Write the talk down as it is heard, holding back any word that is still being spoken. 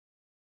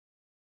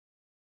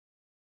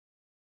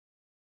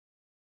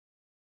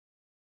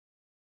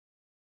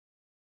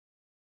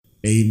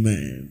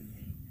Amen.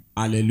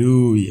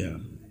 Hallelujah.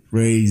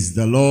 Praise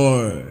the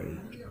Lord.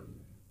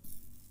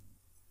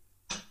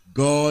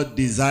 God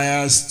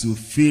desires to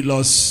fill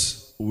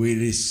us with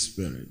His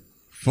Spirit.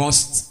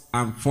 First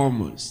and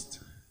foremost,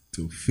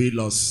 to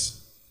fill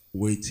us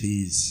with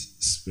His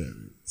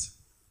Spirit.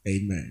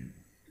 Amen.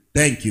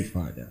 Thank you,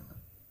 Father.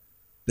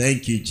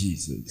 Thank you,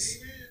 Jesus.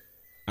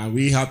 Are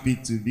we happy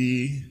to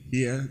be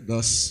here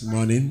this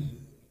morning?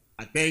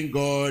 I thank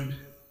God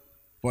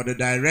for the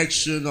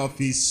direction of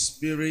His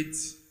Spirit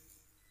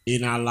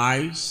in our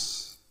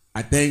lives.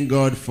 I thank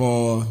God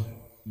for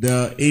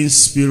the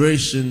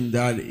inspiration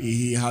that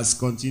He has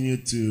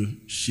continued to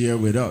share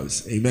with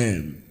us.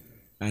 Amen.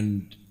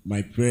 And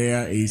my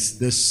prayer is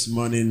this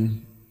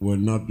morning will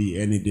not be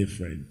any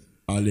different.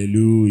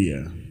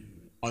 Hallelujah.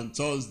 On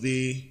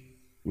Thursday,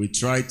 we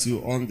try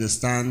to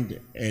understand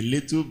a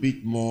little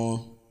bit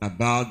more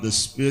about the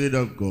Spirit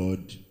of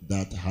God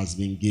that has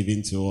been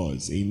given to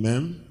us.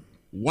 Amen.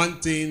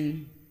 One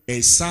thing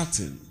is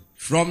certain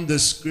from the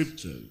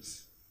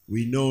scriptures,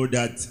 we know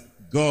that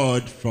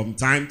God from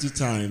time to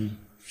time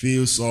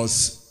fills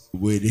us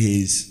with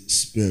His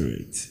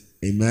Spirit.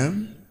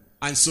 Amen.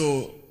 And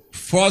so,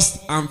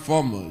 first and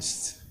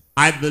foremost,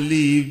 I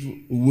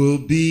believe will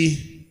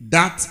be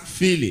that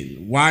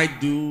feeling. Why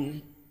do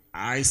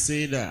I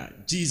say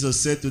that? Jesus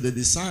said to the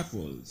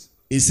disciples,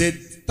 He said,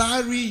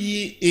 "Tarry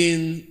ye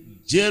in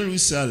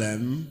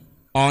Jerusalem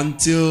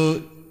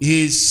until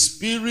His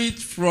Spirit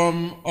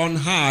from on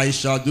high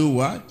shall do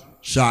what?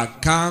 Shall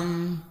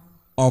come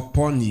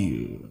upon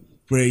you."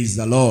 Praise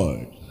the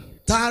Lord.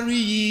 Tarry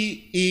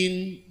ye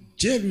in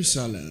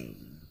Jerusalem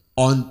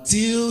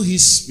until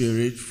His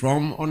Spirit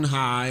from on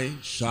high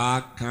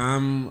shall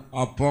come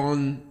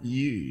upon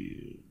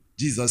you.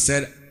 Jesus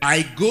said,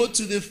 "I go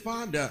to the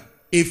Father.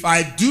 If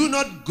I do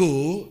not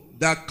go,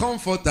 the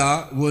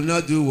Comforter will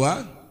not do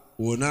what?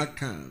 Will not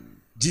come."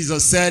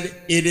 Jesus said,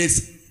 "It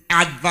is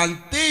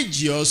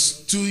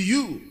advantageous to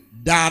you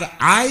that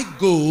I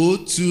go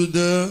to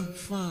the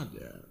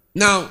Father."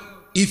 Now,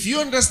 if you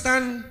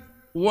understand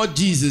what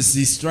Jesus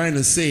is trying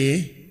to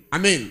say,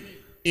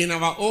 in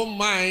our own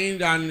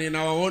mind and in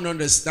our own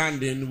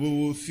understanding, we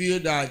will feel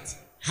that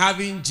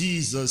having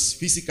Jesus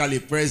physically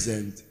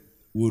present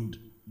will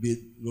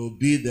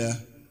be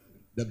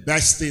the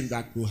best thing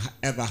that could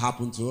ever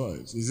happen to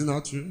us. Is it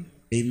not true?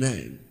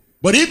 Amen.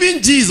 But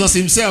even Jesus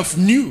Himself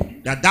knew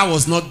that that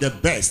was not the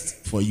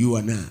best for you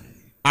and I.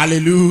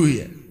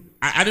 Hallelujah.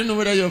 I don't know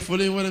whether you're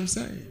following what I'm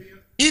saying.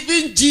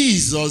 Even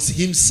Jesus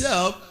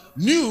Himself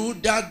knew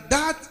that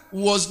that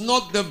was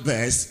not the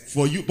best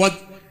for you. But,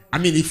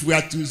 if we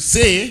are to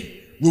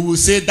say, we will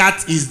say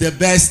that is the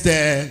best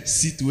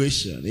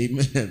situation.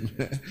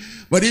 Amen.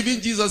 But even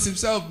Jesus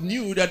Himself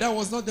knew that that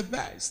was not the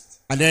best.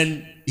 And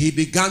then He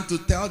began to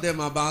tell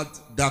them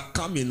about the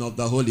coming of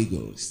the Holy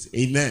Ghost.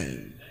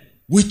 Amen.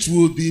 Which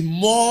will be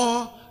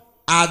more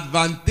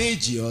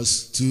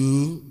advantageous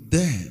to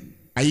them.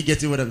 Are you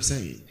getting what I'm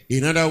saying?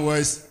 In other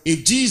words,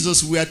 if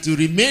Jesus were to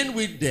remain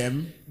with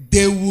them,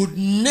 they would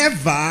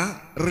never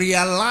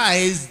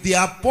realize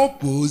their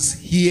purpose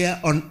here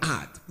on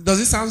earth. Does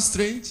it sound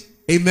strange?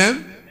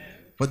 Amen?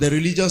 For the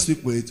religious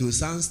people, it will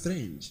sound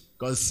strange.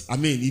 Because,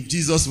 if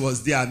Jesus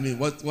was there,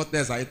 what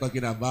else are you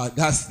talking about?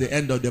 That's the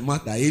end of the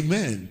matter.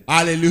 Amen.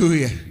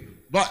 Hallelujah.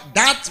 But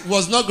that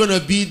was not going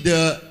to be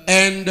the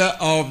end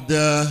of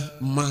the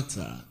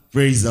matter.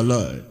 Praise the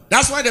Lord.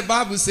 That's why the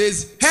Bible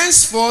says,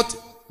 "Henceforth,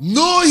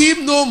 know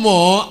Him no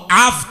more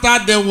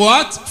after the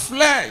what?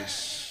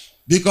 Flesh."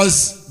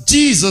 Because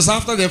Jesus,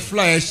 after the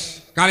flesh,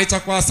 carried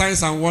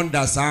signs and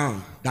wonders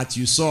that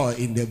you saw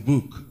in the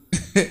book.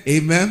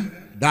 Amen.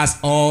 That's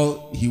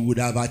all He would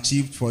have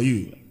achieved for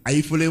you. Are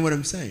you following what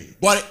I'm saying?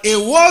 But it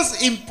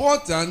was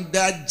important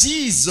that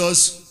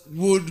Jesus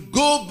would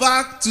go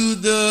back to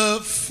the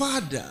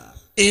Father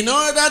in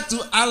order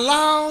to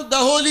allow the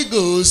Holy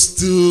Ghost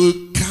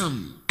to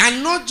come.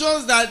 And not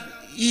just that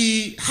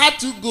He had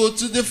to go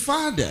to the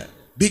Father,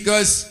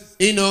 because,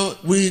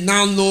 we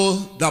now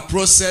know the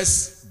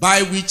process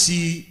by which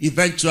He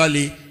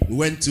eventually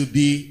went to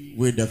be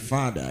with the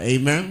Father.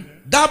 Amen.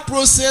 That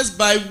process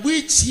by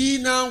which He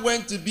now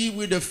went to be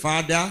with the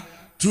Father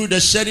through the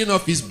shedding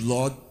of His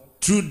blood,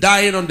 through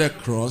dying on the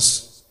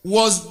cross,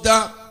 was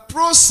the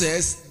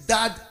process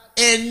that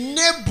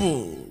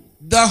enabled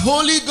the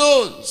Holy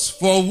Ghost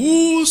for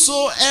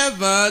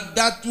whosoever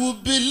that will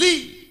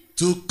believe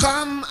to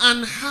come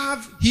and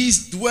have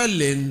His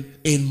dwelling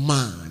in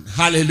man.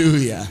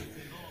 Hallelujah.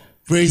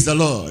 Praise the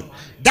Lord.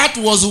 That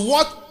was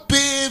what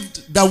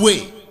paved the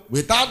way.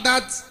 Without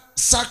that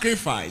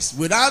sacrifice,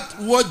 without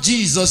what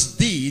Jesus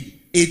did,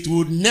 it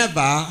would never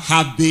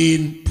have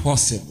been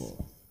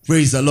possible.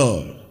 Praise the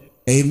Lord.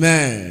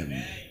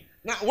 Amen.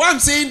 Now, why I'm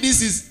saying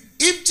this is,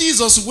 if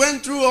Jesus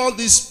went through all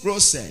this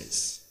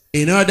process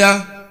in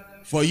order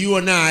for you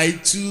and I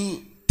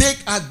to take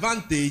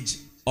advantage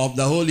of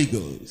the Holy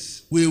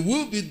Ghost, we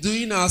will be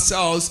doing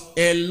ourselves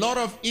a lot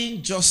of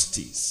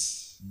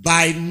injustice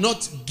by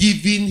not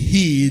giving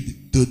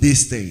heed to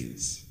these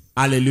things.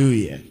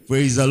 Hallelujah.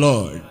 Praise the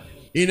Lord.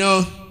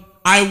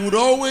 I would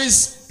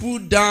always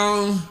put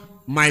down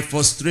my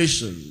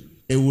frustration.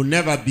 It will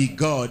never be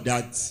God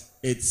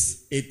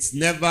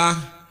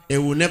it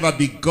will never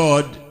be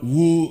God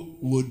who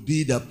would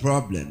be the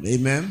problem.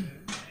 Amen.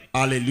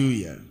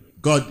 Hallelujah.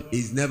 God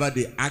is never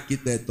the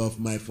architect of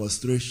my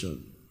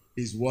frustration.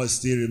 His word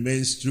still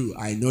remains true.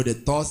 I know the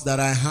thoughts that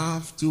I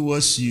have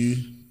towards you,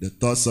 the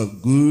thoughts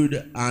of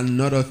good and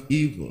not of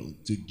evil,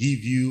 to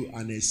give you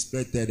an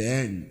expected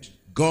end.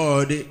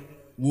 God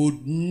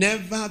would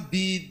never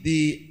be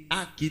the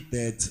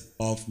architect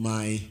of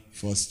my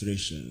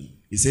frustration.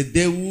 He said,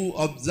 they who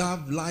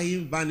observe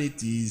lying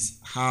vanities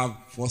have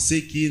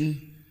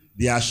forsaken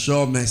their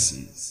sure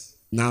mercies.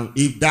 Now,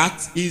 if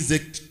that is the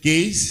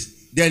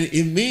case, then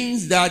it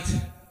means that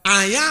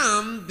I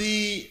am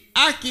the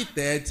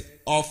architect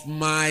of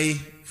my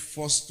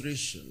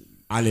frustration.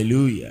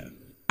 Hallelujah.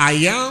 I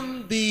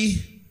am the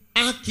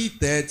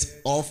architect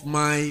of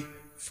my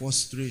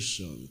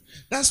frustration.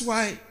 That's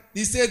why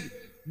he said,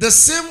 the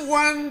same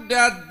one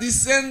that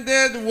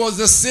descended was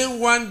the same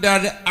one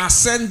that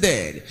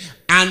ascended.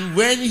 And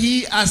when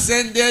he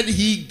ascended,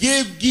 he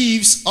gave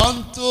gifts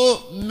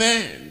unto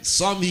men.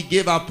 Some he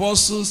gave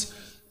apostles,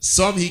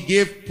 some he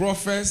gave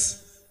prophets,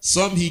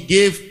 some he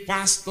gave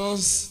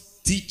pastors,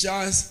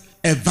 teachers,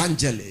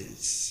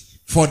 evangelists,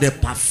 for the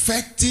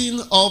perfecting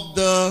of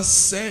the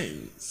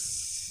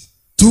saints,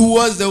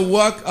 towards the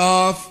work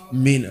of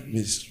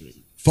ministry,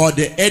 for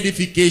the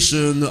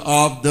edification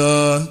of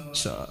the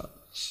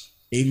church.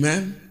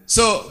 Amen.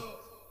 So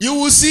you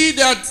will see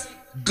that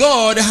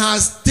God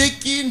has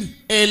taken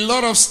a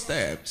lot of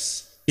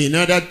steps in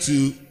order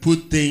to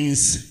put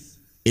things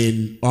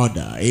in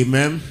order.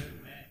 Amen.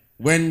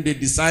 When the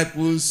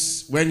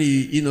disciples, when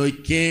he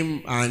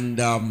came and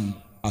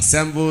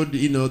assembled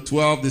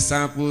 12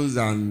 disciples,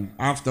 and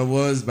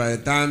afterwards, by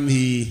the time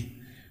he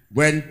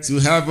went to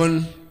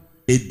heaven,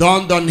 it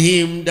dawned on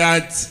him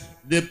that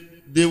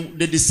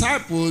the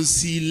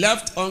disciples he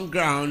left on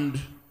ground,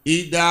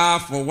 either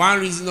for one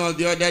reason or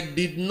the other,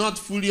 did not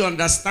fully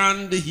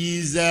understand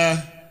his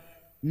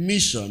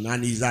mission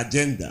and his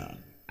agenda.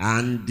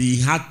 And he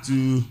had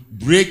to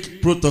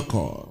break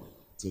protocol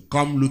to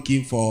come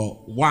looking for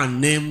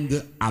one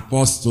named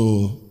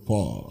Apostle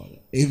Paul.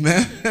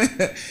 Amen.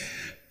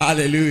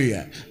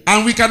 Hallelujah.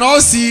 And we can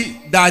all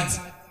see that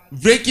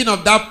breaking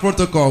of that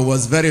protocol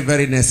was very,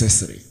 very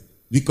necessary,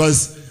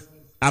 because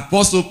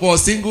Apostle Paul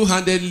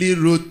single-handedly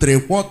wrote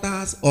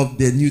 3/4 of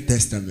the New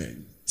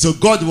Testament. So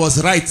God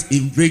was right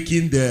in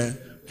breaking the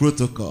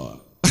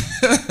protocol.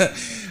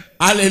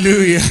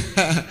 Hallelujah.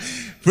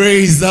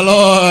 Praise the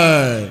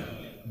Lord.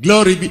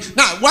 Glory be.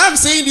 Now, why I'm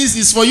saying this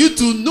is for you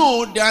to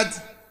know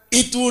that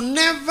it will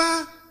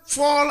never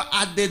fall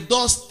at the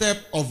doorstep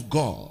of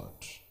God.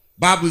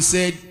 Bible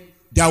said,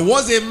 there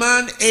was a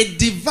man, a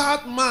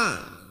devout man,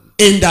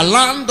 in the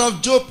land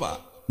of Joppa,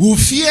 who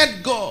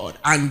feared God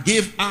and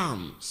gave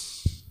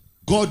alms.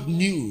 God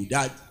knew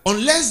that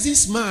unless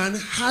this man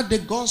had the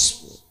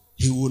gospel,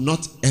 he would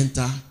not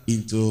enter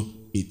into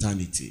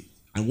eternity.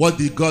 And what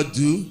did God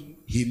do?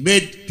 He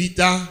made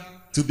Peter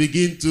to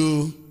begin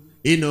to,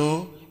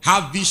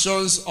 have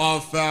visions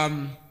of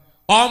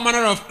all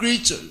manner of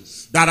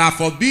creatures that are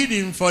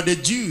forbidden for the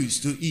Jews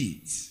to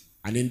eat.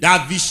 And in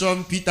that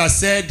vision, Peter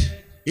said,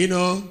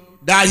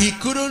 that he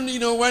couldn't,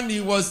 when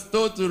he was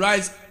told to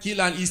rise,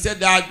 kill, and he said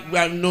that,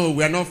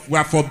 we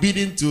are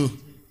forbidden to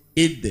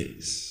eat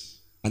this.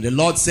 And the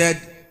Lord said,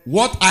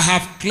 what I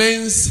have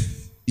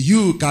cleansed,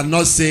 you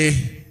cannot say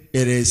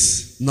it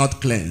is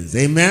not cleansed.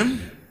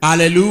 Amen.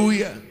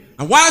 Hallelujah.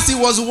 And whilst he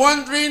was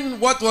wondering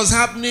what was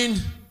happening,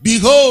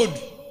 behold,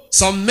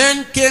 some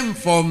men came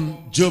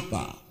from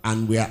Joppa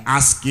and were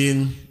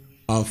asking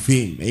of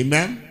him.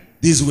 Amen.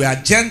 These were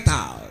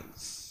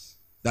Gentiles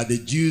that the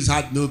Jews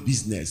had no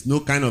business, no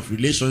kind of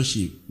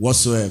relationship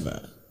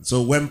whatsoever.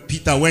 So when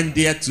Peter went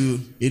there to,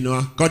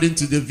 according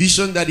to the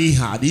vision that he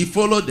had, he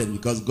followed them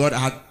because God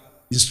had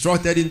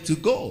instructed him to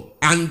go.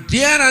 And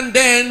there and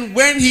then,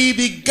 when he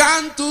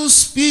began to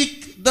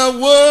speak the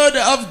word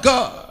of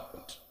God,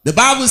 the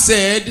Bible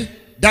said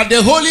that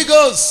the Holy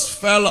Ghost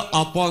fell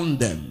upon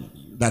them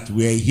that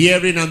were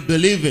hearing and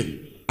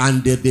believing,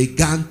 and they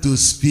began to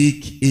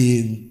speak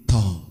in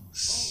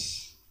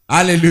tongues.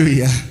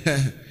 Hallelujah.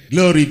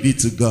 Glory be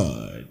to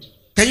God.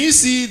 Can you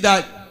see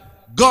that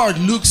God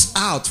looks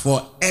out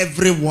for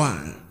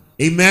everyone?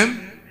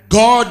 Amen.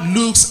 God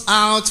looks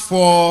out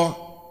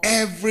for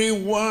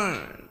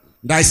everyone.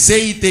 And I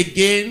say it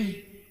again,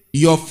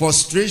 your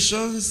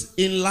frustrations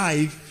in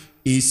life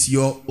is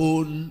your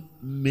own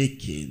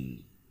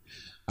making.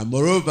 And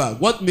moreover,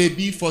 what may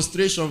be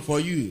frustration for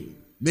you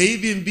may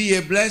even be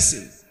a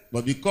blessing.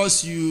 But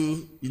because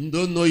you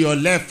don't know your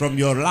left from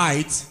your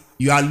right,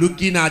 you are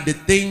looking at the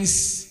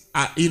things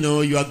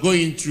you are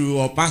going through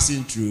or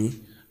passing through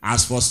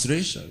as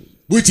frustration,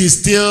 which is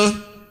still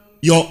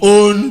your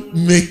own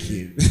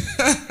making.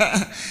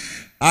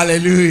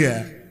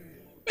 Hallelujah.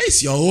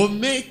 It's your own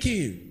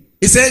making.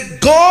 He said,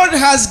 God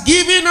has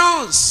given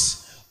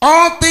us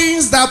all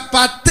things that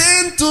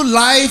pertain to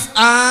life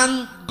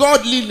and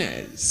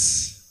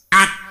godliness,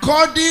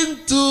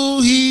 according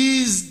to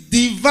his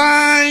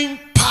divine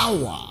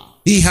power,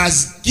 he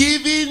has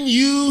given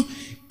you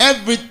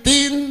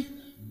everything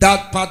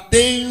that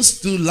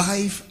pertains to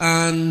life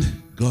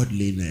and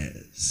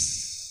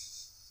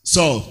godliness.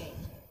 So,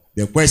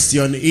 the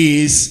question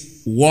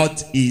is,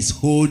 what is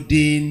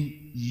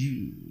holding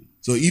you?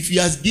 So, if he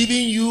has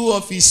given you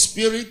of his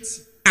spirit,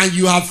 and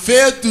you have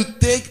failed to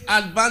take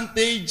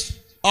advantage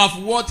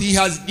of what he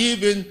has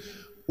given,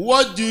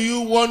 what do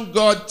you want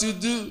God to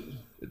do?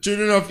 The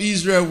children of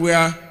Israel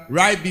were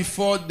right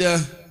before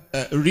the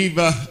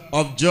river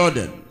of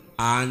Jordan,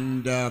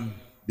 and the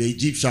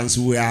Egyptians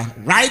were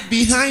right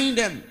behind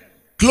them,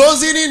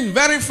 closing in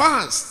very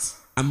fast.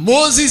 And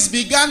Moses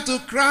began to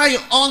cry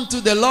unto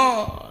the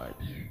Lord.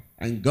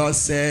 And God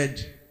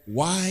said,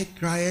 why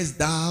criest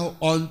thou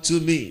unto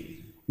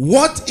me?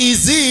 What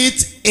is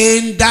it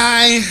in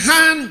thy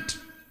hand?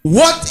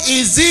 What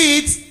is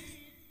it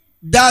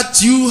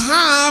that you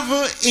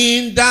have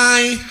in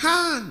thy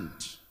hand?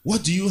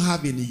 What do you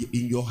have in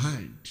your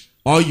hand?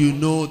 All you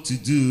know to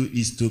do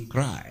is to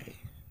cry.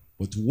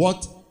 But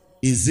what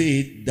is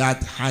it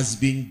that has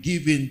been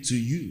given to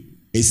you?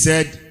 He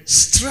said,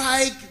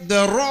 strike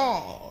the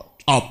rod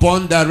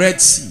upon the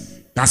Red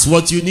Sea. That's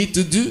what you need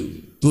to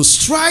do. To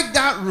strike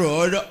that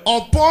rod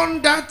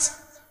upon that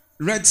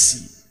Red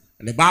Sea.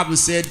 And the Bible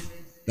said,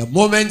 the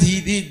moment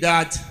he did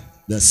that,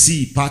 the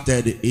sea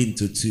parted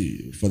into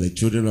two for the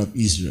children of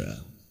Israel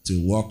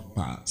to walk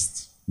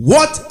past.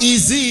 What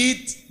is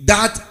it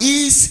that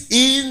is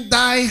in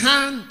thy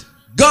hand?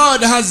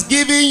 God has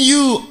given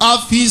you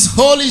of his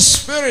Holy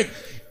Spirit.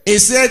 He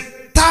said,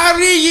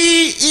 tarry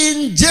ye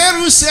in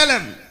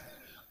Jerusalem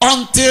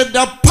until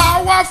the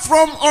power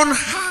from on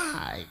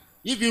high.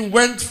 Even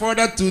went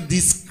further to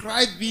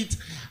describe it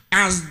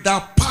as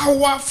the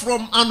power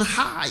from on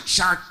high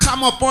shall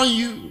come upon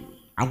you.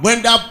 And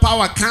when that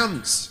power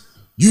comes,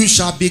 you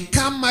shall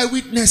become my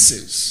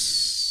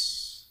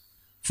witnesses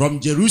from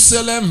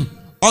Jerusalem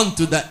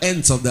unto the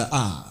ends of the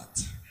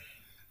earth.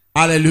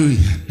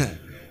 Hallelujah.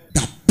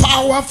 The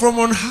power from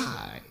on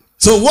high.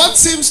 So what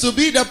seems to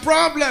be the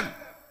problem?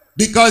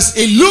 Because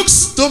it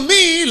looks to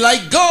me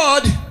like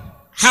God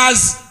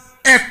has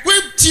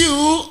equipped you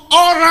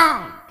all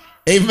around.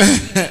 Amen.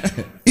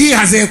 He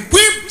has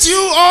equipped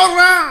you all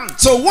around.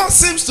 So what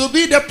seems to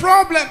be the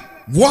problem?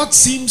 What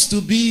seems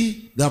to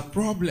be the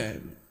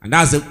problem? And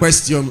that's the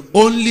question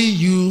only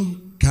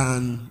you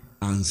can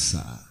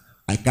answer.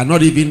 I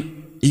cannot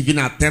even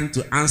attempt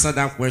to answer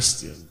that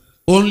question.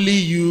 Only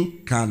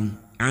you can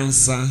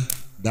answer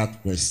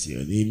that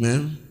question.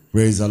 Amen.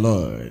 Praise the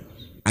Lord.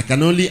 I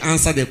can only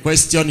answer the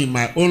question in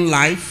my own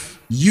life.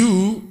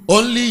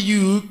 Only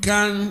you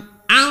can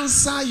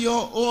answer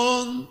your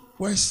own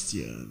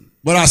question.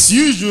 But as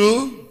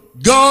usual,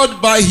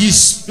 God by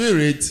his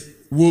Spirit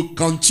will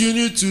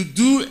continue to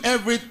do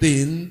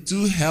everything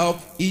to help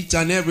each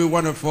and every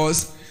one of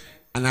us.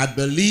 And I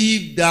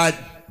believe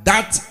that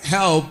that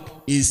help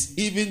is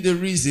even the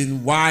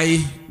reason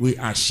why we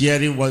are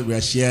sharing what we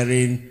are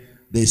sharing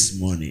this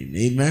morning.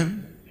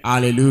 Amen.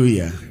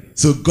 Hallelujah.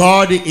 So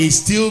God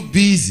is still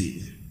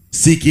busy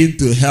seeking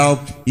to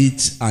help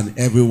each and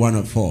every one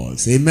of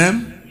us.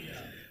 Amen.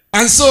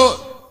 And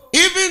so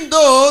even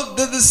though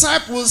the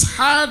disciples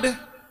had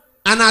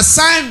an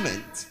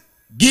assignment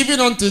given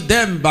unto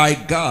them by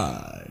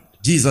God,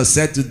 Jesus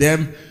said to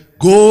them,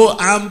 go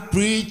and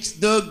preach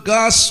the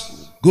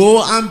gospel.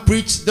 Go and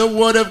preach the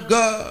word of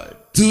God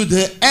to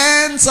the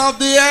ends of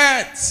the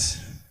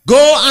earth.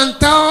 Go and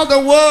tell the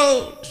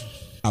world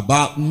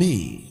about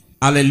me.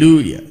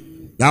 Hallelujah.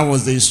 That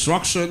was the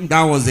instruction.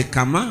 That was the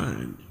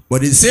command.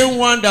 But the same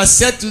one that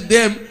said to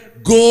them,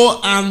 go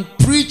and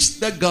preach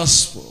the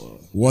gospel,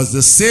 was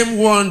the same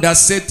one that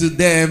said to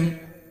them,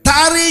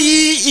 tarry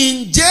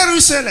ye in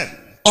Jerusalem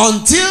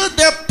until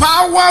the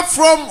power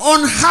from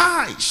on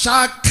high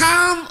shall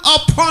come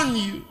upon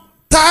you.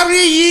 Tarry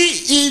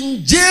ye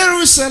in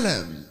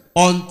Jerusalem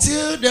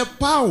until the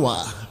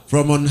power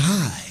from on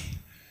high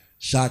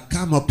shall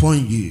come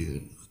upon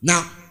you.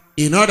 Now,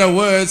 in other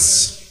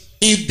words,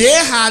 if they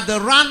had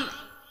run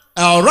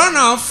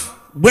off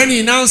when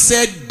he now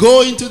said,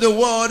 go into the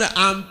world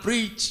and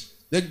preach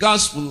the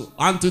gospel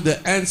unto the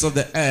ends of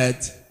the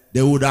earth,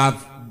 they would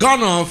have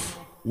gone off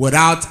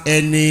without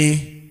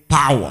any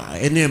power,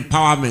 any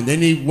empowerment,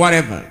 any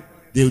whatever.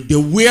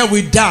 The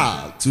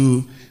wherewithal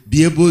to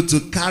be able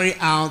to carry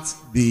out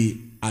the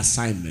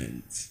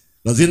assignment.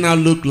 Does it not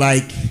look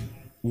like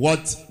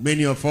what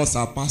many of us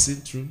are passing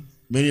through?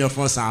 Many of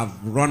us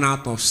have run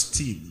out of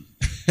steam.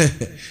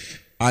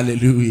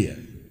 Hallelujah.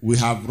 We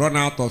have run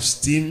out of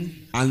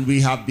steam and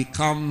we have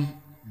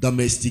become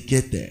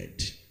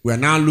domesticated. We are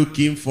now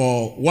looking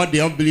for what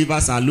the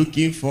unbelievers are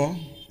looking for,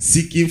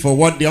 seeking for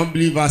what the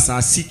unbelievers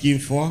are seeking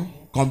for,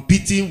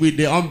 competing with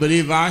the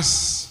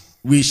unbelievers.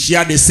 We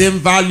share the same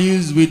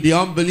values with the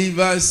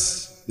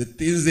unbelievers. The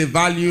things they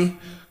value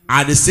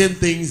are the same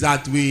things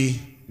that we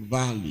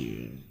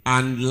value.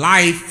 And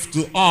life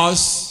to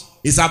us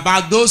is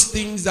about those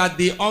things that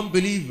the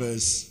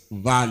unbelievers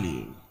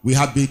value. We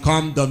have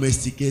become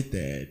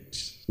domesticated.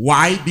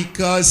 Why?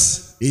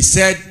 Because he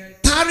said,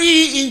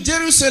 tarry in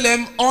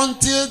Jerusalem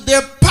until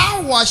the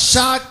power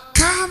shall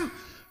come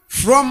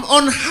from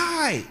on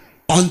high.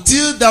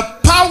 Until the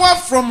power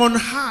from on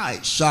high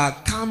shall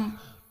come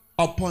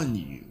upon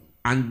you.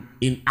 And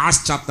in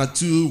Acts chapter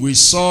 2, we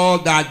saw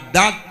that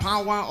that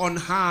power on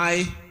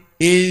high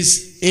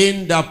is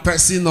in the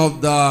person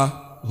of the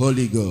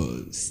Holy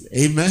Ghost.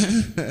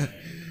 Amen.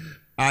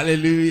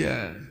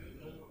 Hallelujah.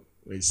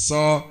 We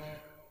saw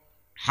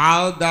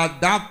how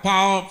that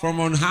power from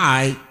on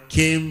high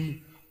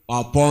came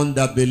upon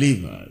the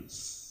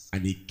believers.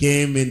 And it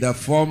came in the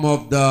form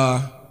of the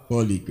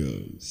Holy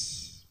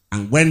Ghost.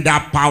 And when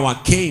that power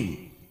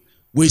came,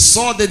 we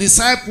saw the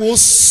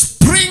disciples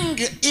spring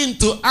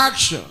into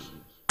action.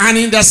 And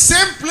in the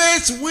same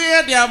place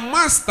where their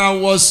master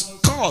was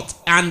caught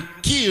and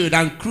killed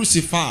and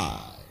crucified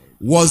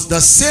was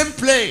the same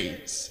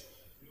place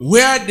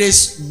where they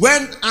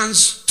went and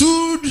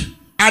stood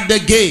at the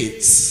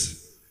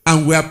gates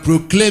and were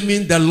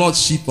proclaiming the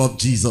Lordship of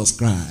Jesus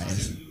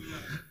Christ.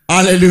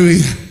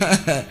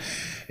 Hallelujah.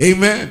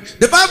 Amen.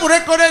 The Bible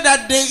recorded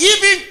that they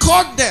even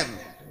caught them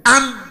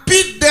and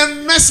beat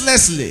them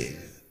mercilessly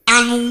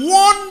and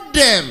warned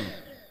them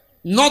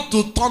not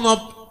to turn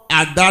up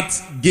at that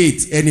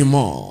gate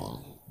anymore.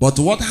 But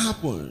what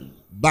happened?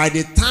 By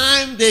the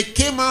time they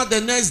came out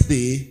the next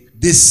day,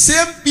 the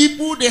same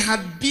people they had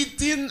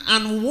beaten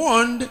and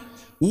warned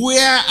were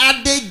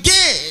at the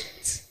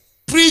gate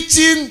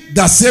preaching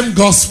the same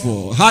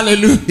gospel.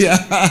 Hallelujah.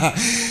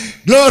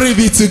 Glory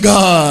be to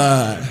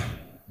God.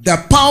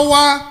 The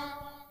power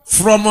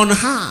from on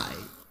high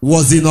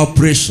was in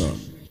operation.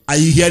 Are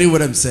you hearing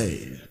what I'm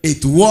saying?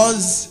 It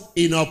was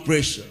in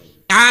operation.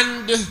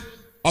 And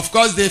of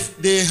course,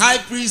 the high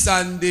priests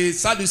and the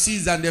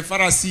Sadducees and the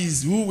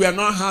Pharisees, who were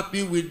not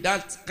happy with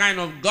that kind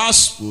of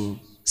gospel,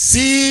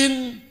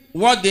 seeing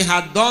what they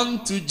had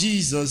done to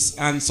Jesus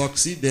and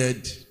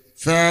succeeded,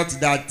 felt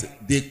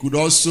that they could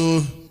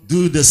also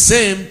do the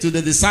same to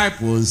the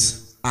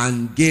disciples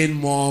and gain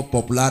more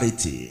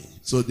popularity.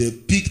 So they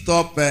picked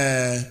up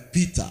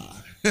Peter.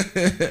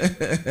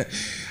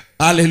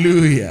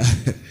 Hallelujah.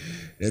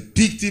 They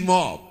picked him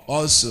up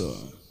also,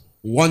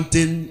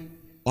 wanting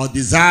or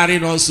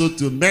desiring also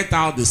to met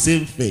out the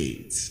same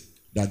fate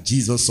that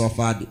Jesus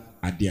suffered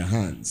at their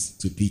hands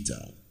to Peter.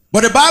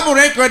 But the Bible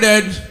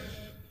recorded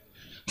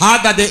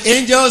how that the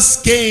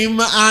angels came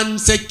and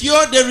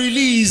secured the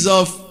release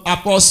of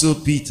Apostle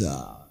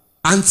Peter.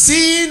 And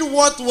seeing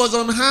what was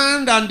on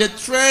hand and the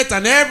threat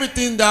and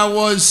everything that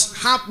was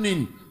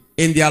happening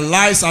in their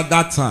lives at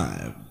that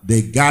time,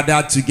 they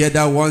gathered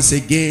together once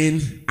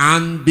again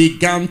and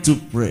began to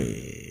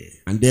pray.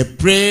 And they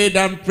prayed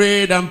and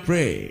prayed and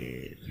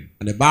prayed.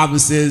 And the Bible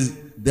says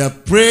they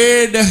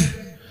prayed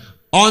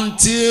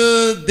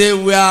until they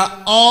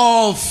were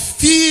all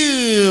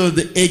filled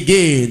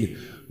again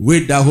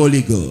with the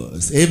Holy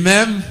Ghost.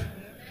 Amen.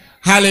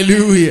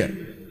 Hallelujah.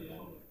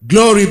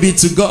 Glory be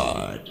to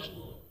God.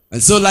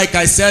 And so, like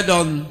I said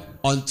on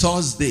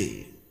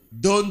Thursday,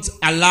 don't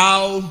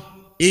allow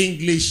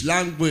English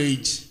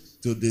language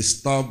to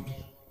disturb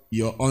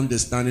your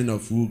understanding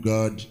of who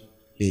God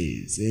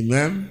is.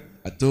 Amen.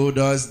 I told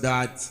us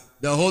that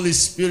the Holy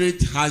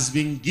Spirit has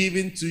been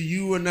given to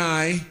you and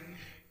I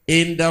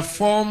in the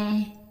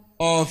form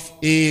of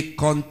a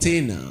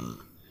container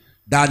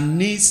that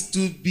needs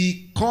to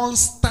be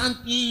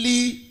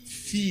constantly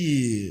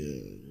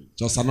filled.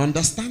 Just an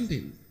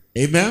understanding.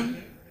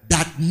 Amen?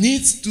 That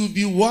needs to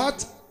be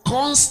what?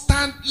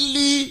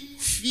 Constantly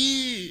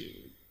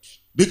filled.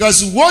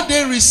 Because what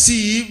they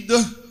received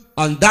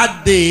on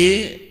that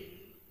day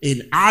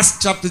in Acts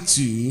chapter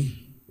 2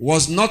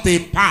 was not a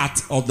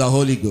part of the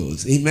Holy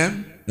Ghost.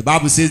 Amen? The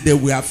Bible says they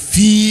were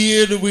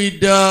filled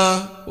with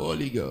the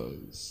Holy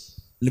Ghost.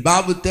 The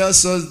Bible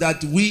tells us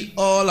that we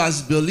all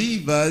as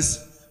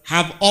believers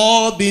have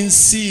all been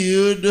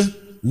sealed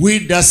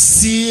with the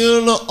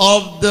seal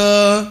of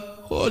the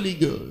Holy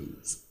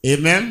Ghost.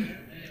 Amen?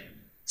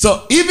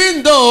 So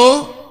even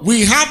though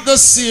we have the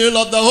seal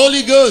of the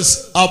Holy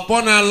Ghost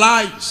upon our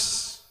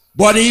lives,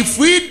 but if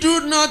we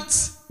do not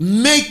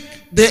make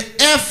the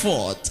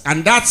effort,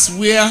 and that's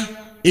where,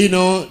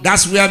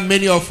 that's where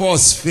many of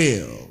us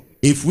fail.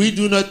 If we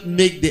do not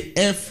make the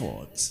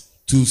effort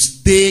to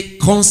stay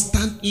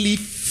constantly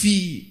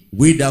filled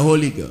with the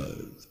Holy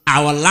Ghost,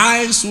 our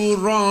lives will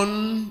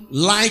run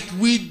like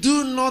we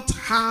do not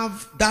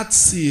have that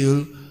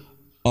seal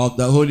of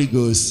the Holy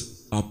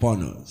Ghost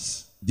upon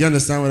us. Do you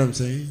understand what I'm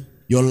saying?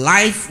 Your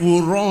life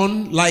will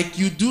run like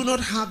you do not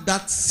have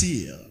that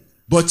seal,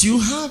 but you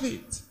have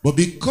it. But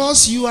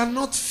because you are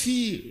not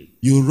filled,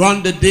 you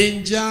run the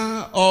danger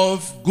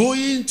of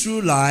going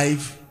through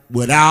life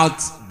without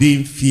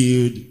being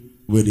filled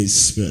with His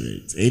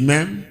Spirit.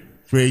 Amen?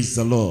 Praise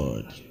the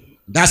Lord.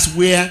 That's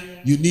where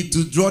you need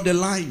to draw the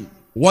line.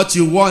 What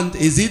you want,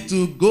 is it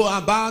to go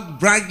about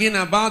bragging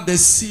about the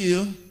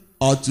seal,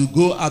 or to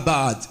go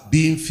about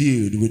being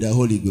filled with the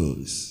Holy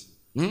Ghost?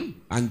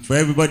 And for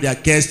everybody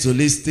that cares to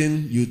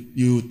listen,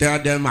 you tell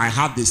them, I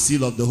have the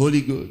seal of the Holy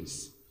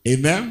Ghost.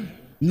 Amen?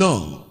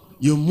 No.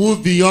 You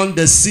move beyond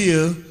the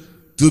seal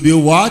to be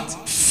what?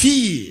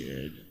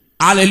 Filled.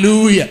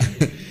 Hallelujah.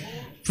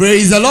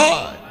 Praise the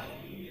Lord.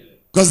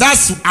 Because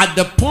that's at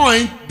the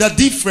point the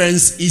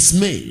difference is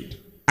made.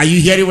 Are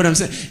you hearing what I'm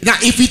saying? Now,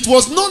 if it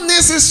was not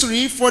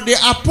necessary for the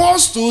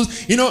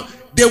apostles,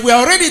 they were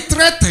already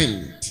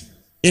threatened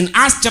in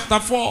Acts chapter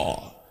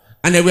 4.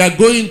 And they were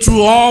going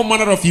through all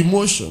manner of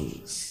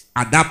emotions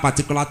at that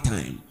particular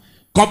time.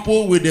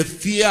 Coupled with the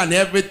fear and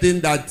everything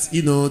that,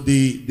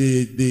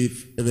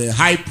 the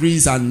high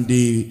priest and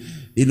the,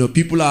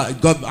 people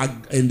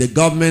in the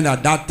government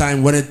at that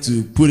time wanted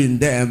to put in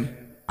them.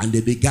 And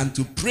they began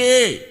to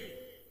pray.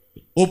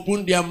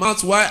 Opened their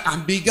mouths wide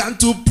and began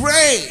to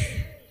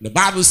pray. The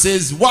Bible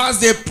says,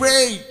 whilst they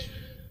prayed,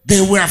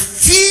 they were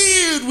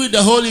filled with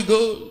the Holy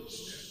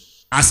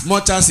Ghost. As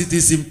much as it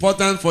is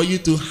important for you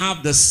to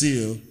have the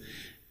seal,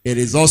 it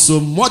is also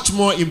much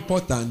more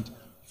important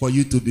for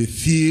you to be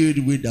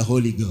filled with the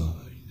Holy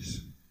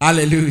Ghost.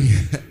 Hallelujah.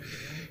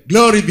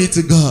 Glory be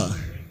to God.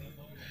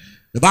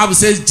 The Bible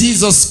says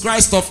Jesus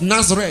Christ of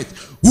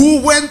Nazareth, who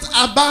went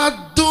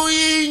about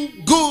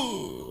doing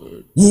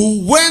good.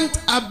 Who went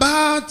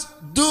about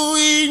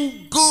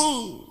doing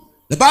good.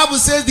 The Bible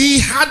says he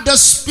had the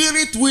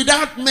Spirit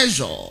without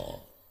measure.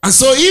 And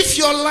so if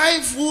your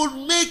life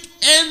would make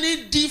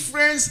any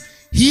difference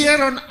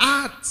here on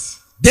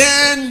earth,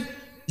 then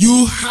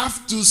you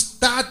have to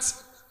start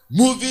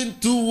moving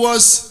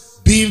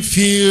towards being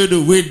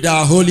filled with the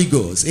Holy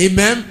Ghost.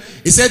 Amen.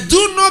 He said,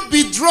 do not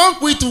be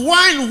drunk with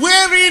wine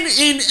wherein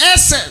in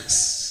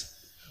excess,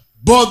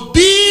 but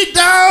be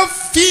thou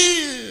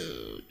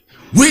filled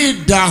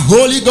with the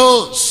Holy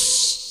Ghost.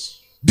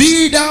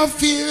 Be thou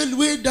filled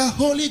with the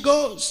Holy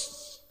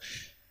Ghost.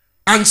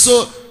 And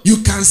so you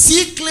can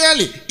see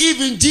clearly,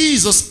 even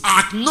Jesus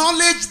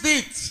acknowledged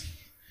it,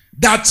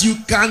 that you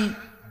can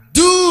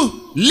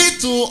do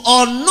little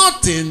or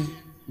nothing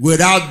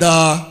without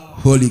the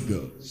Holy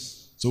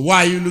Ghost. So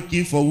why are you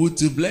looking for who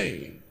to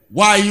blame?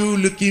 Why are you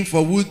looking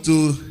for who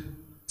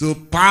to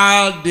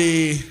pile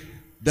the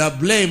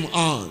blame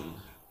on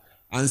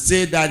and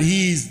say that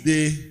he is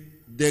the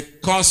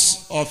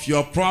cause of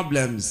your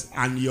problems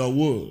and your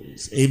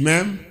woes?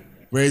 Amen.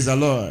 Praise the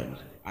Lord.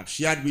 I've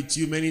shared with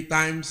you many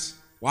times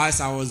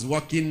whilst I was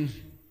working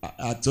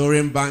at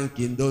Orient Bank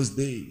in those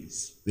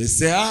days. They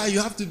say,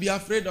 you have to be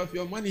afraid of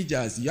your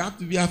managers. You have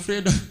to be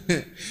afraid of...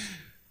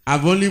 I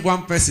have only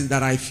one person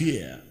that I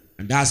fear,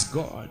 and that's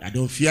God. I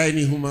don't fear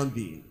any human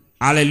being.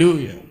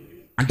 Hallelujah.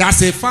 And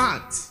that's a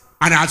fact.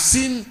 And I've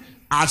seen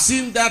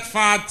that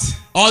fact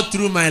all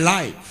through my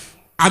life.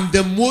 I'm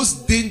the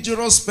most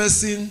dangerous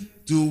person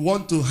to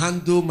want to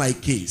handle my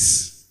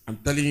case. I'm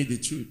telling you the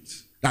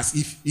truth. That's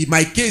if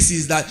my case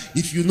is that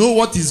if you know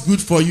what is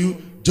good for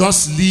you,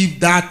 just leave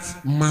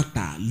that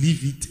matter.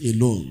 Leave it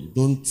alone.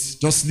 Don't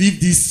just leave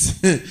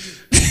this.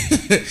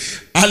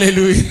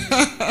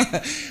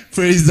 Hallelujah.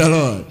 Praise the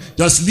Lord.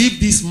 Just leave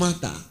this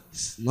matter.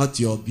 It's not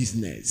your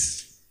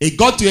business. It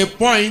got to a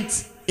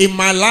point in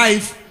my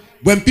life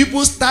when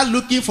people start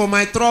looking for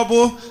my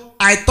trouble,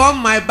 I turn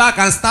my back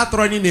and start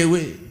running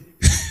away.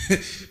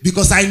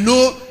 Because I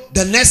know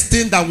the next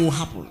thing that will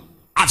happen.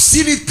 I've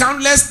seen it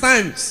countless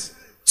times.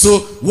 So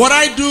what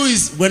I do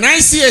is when I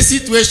see a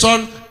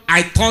situation,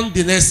 I turn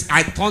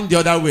the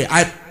other way.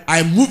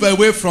 I move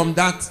away from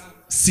that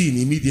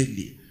scene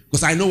immediately.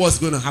 Because I know what's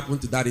going to happen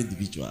to that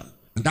individual.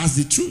 And that's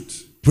the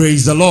truth.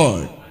 Praise the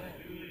Lord.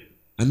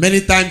 And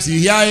many times you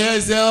hear,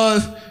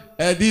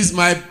 this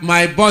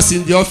my boss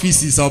in the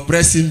office is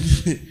oppressing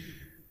me.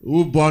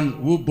 Who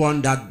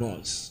born that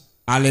boss?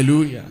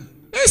 Hallelujah.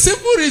 A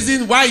simple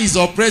reason why he's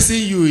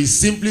oppressing you is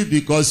simply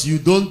because you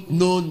don't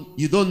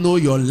know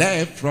your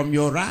left from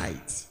your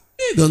right.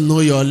 You don't know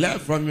your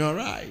left from your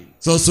right.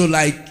 So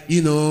like,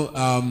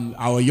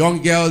 our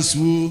young girls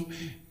who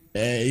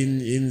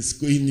in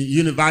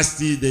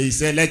university, they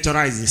say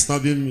lecturer is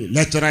disturbing me.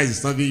 Lecturer is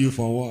disturbing you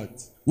for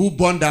what? Who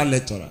born that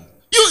lecturer?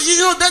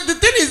 That the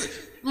thing is,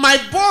 my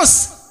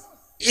boss,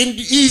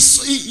 he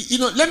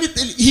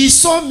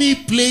saw me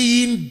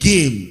playing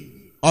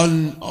game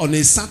on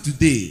a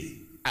Saturday.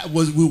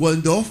 We were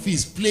in the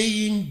office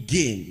playing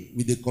game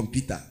with the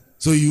computer.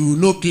 So you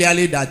know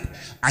clearly that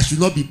I should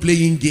not be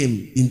playing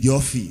game in the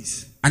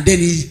office. And then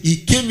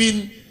he came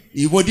in.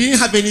 He didn't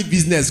have any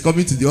business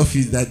coming to the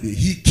office that day.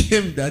 He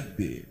came that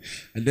day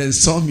and then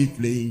saw me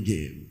playing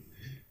game.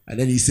 And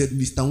then he said,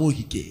 Mr.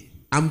 Mohike,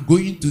 I'm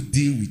going to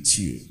deal with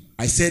you.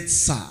 I said,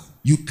 sir,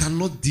 you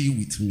cannot deal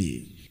with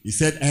me. He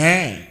said,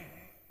 I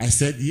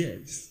said,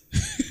 yes.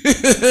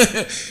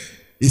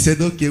 He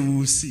said, okay, we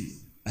will see.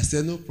 I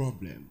said, no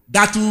problem.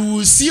 That we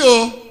will see,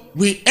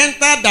 we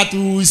entered that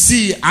we will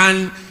see,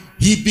 and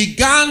he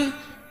began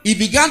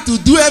to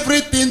do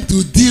everything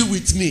to deal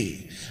with me.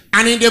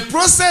 And in the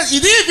process,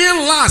 it didn't even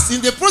last. In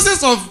the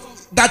process of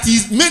that, he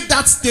made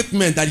that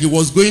statement that he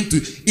was going to.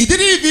 It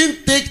didn't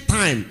even take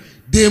time.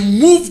 They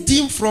moved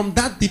him from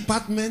that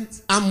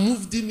department and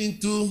moved him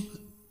into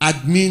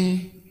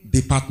admin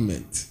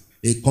department.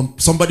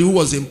 Somebody who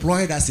was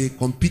employed as a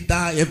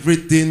computer,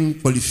 everything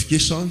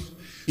qualification.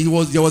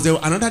 there was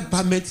another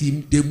department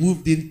they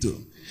moved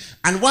into.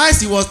 And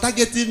whilst he was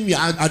targeting me,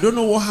 I don't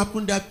know what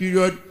happened that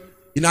period.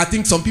 I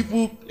think some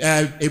people,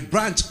 a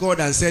branch called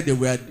and said they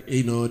were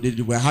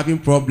having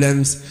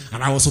problems,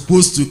 and I was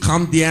supposed to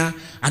come there,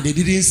 and they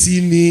didn't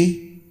see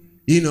me,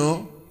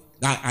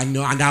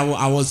 and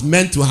I was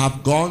meant to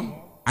have gone,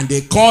 and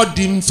they called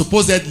him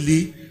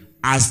supposedly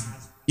as,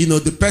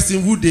 the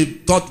person who they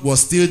thought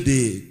was still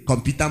the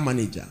computer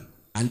manager.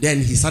 And then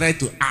he started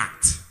to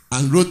act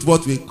and wrote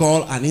what we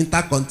call an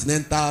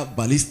intercontinental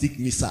ballistic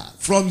missile.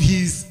 From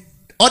his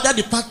other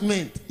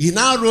department, he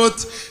now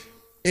wrote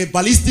a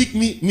ballistic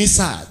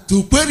missile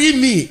to query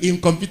me in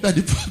computer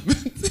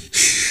department.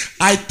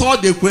 I tore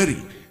the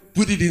query,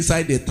 put it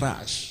inside the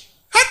trash.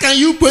 How can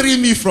you query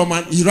me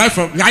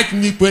write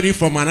me query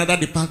from another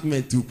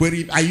department to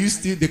query? Are you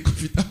still the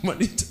computer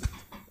manager?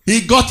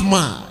 He got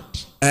mad.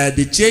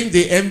 They changed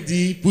the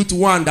MD, put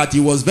one that he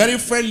was very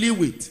friendly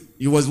with.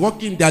 He was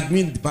working in the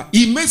admin department.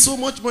 He made so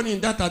much money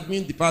in that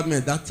admin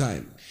department that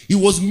time. He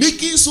was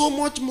making so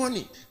much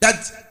money that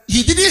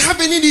he didn't have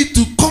any need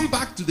to come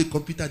back to the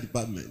computer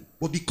department.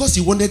 But because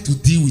he wanted to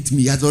deal with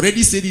me, he has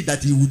already said it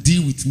that he would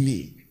deal with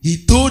me.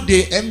 He told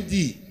the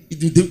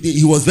MD,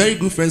 he was very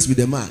good friends with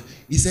the man.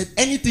 He said,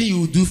 anything you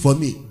will do for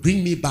me,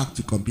 bring me back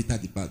to computer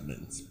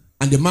department.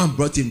 And the man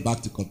brought him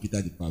back to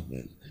computer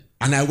department.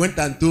 And I went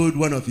and told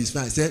one of his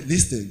friends, I said,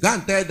 listen, go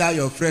and tell that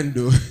your friend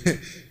though,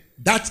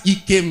 that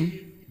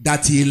Ikem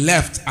that he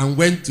left and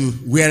went to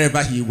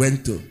wherever he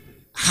went to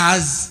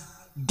has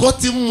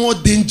gotten more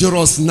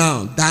dangerous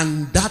now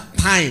than that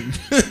time.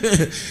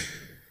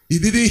 He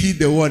didn't heed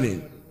the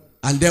warning.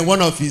 And then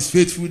one of his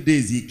faithful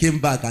days, he came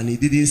back and he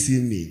didn't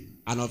see me.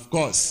 And of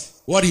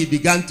course, what he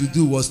began to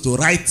do was to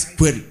write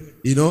query.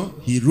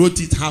 He wrote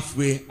it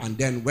halfway and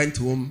then went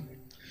home.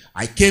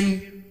 I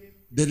came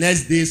the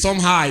next day.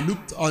 Somehow I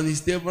looked on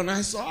his table and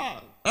I saw,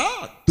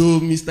 to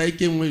Mr.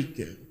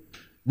 Ikem,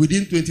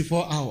 within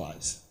 24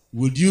 hours.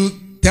 Would you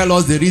tell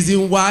us the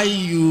reason why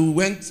you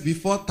went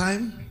before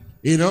time?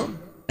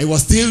 I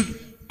was still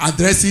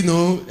addressing,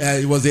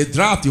 it was a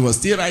draft, he was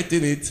still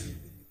writing it,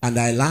 and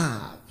I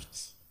laughed.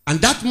 And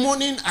that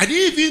morning, I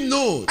didn't even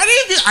know.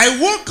 I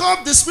woke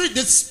up, the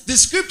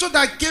scripture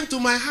that came to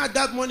my heart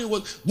that morning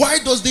was, why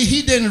does the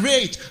heathen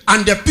rage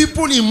and the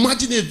people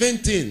imagine a vain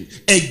thing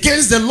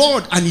against the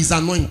Lord and his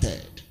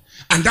anointed?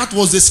 And that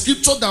was the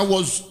scripture that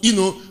was,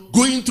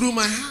 going through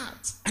my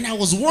heart. And I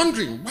was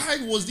wondering, why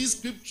was this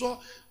scripture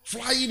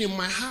flying in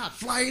my heart?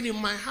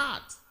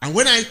 And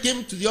when I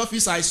came to the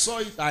office, I saw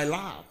it, I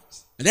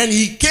laughed. And then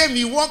he came,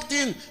 he walked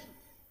in,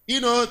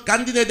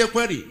 candidate the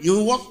query. He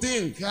walked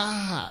in,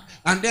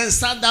 and then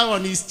sat down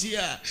on his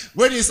chair.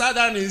 When he sat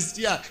down on his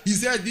chair, he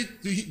said,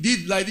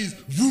 did like this,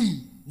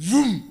 boom,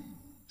 boom.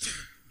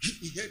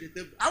 He heard the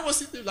table. I was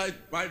sitting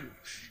like Bible.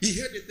 He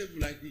heard the table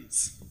like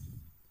this.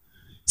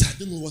 So I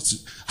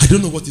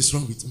don't know what is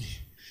wrong with me.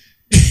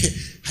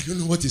 I don't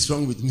know what is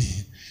wrong with me.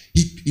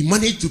 He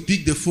managed to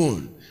pick the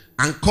phone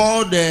and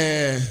called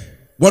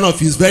one of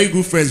his very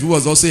good friends who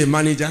was also a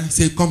manager. He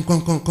said, come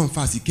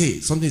fast.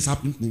 Something is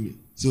happening to me.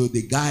 So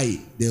the guy,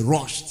 they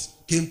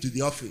rushed, came to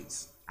the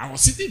office. I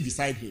was sitting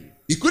beside him.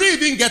 He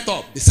couldn't even get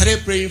up. They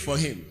started praying for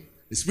him.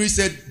 The Spirit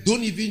said,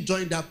 don't even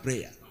join that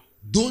prayer.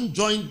 Don't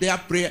join their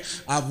prayer.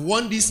 I've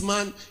warned this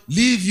man,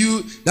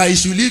 that he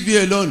should leave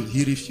you alone.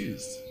 He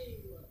refused.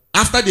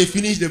 After they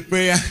finished the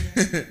prayer,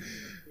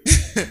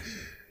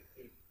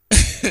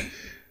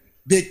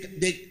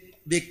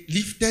 they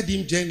lifted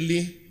him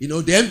gently. The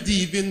MD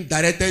even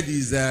directed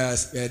his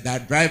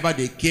that driver.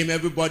 They came,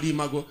 everybody,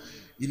 Mago.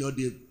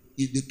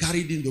 They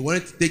carried him. They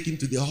wanted to take him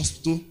to the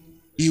hospital.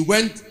 He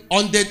went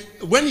on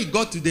when he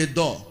got to the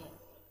door,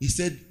 he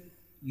said,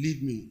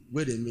 leave me.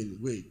 Wait a minute,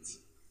 wait.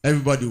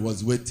 Everybody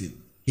was waiting.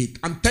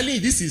 I'm telling you,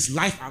 this is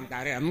life and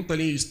direct. I'm not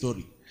telling you a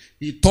story.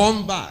 He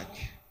turned back,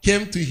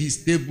 came to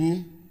his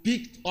table,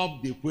 picked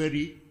up the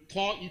query,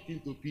 tore it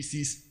into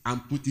pieces,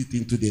 and put it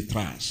into the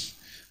trash.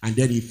 And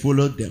then he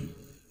followed them.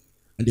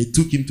 And they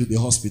took him to the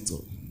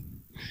hospital.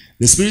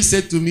 The Spirit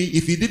said to me,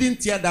 if he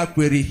didn't tear that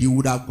query, he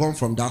would have gone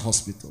from that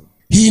hospital.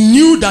 He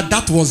knew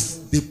that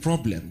was the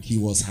problem he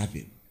was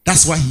having.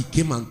 That's why he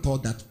came and tore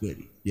that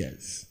query.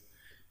 Yes.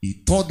 He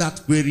tore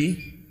that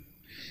query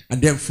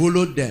and then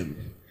followed them.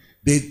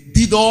 They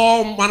did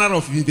all manner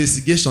of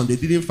investigation. They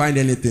didn't find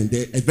anything.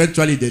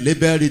 Eventually, they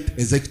labeled it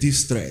executive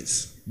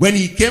stress. When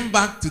he came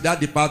back to that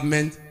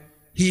department,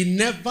 he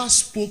never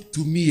spoke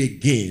to me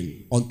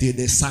again until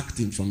they sacked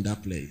him from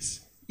that place.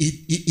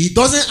 He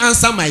doesn't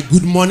answer my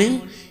good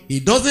morning. He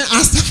doesn't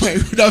answer my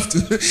good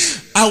afternoon.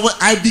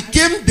 I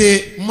became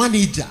the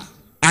manager.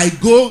 I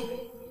go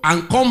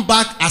and come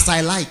back as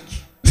I like.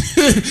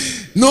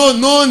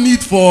 No need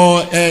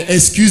for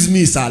excuse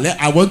me, sir.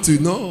 I want to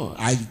know.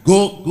 I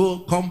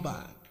go, come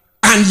back.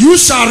 And you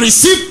shall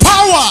receive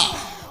power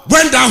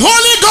when the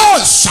Holy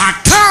Ghost shall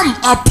come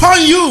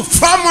upon you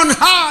from on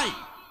high.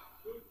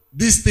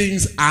 These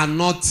things are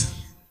not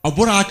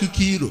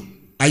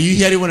Are you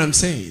hearing what I'm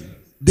saying?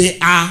 They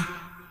are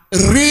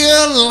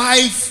real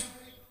life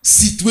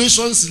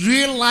situations,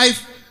 real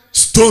life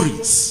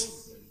stories.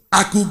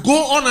 I could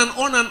go on and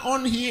on and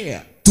on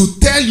here to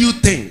tell you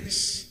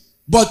things.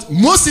 But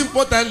most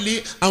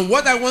importantly, and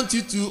what I want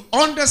you to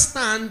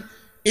understand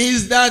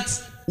is that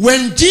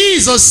when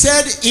Jesus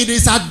said it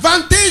is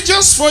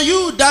advantageous for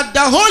you that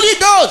the Holy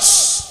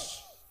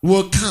Ghost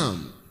will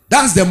come,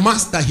 that's the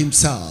Master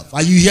himself.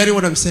 Are you hearing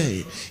what I'm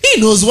saying?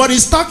 He knows what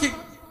he's talking.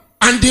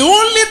 And the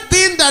only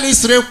thing that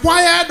is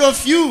required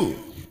of you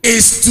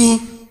is to,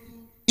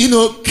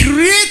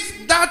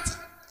 create that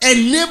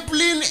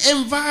enabling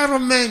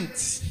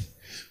environment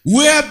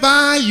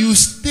whereby you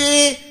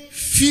stay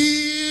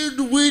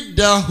filled with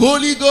the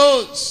Holy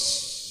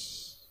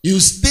Ghost. You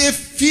stay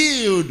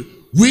filled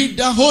with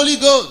the Holy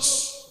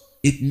Ghost.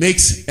 It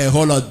makes a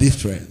whole lot of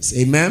difference.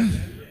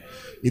 Amen?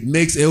 It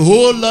makes a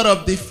whole lot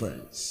of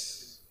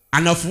difference.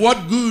 And of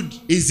what good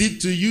is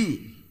it to you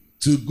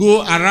to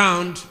go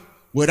around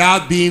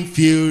without being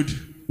filled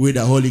with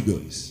the Holy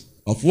Ghost?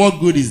 Of what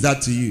good is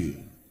that to you?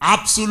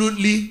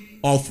 Absolutely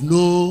of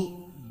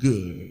no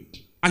good.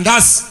 And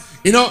that's,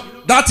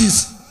 that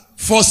is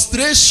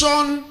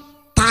frustration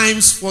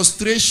times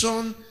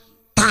frustration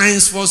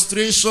times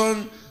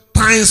frustration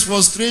times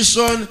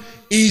frustration,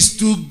 is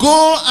to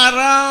go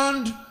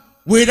around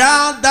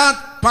without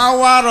that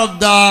power of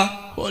the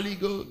Holy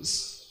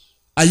Ghost.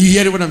 Are you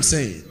hearing what I'm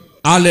saying?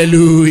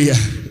 Hallelujah.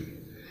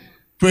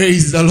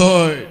 Praise the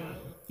Lord.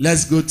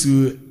 Let's go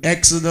to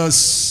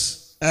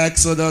Exodus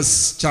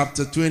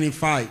chapter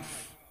 25.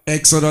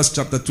 Exodus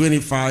chapter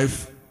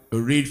 25,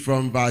 we'll read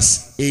from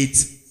verse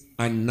 8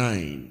 and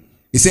 9.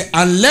 He said,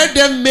 and let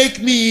them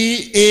make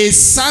me a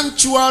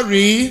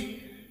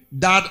sanctuary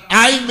that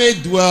I may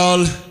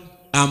dwell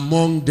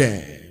among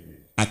them,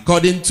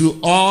 according to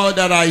all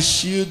that I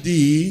shew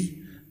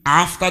thee,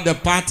 after the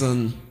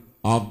pattern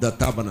of the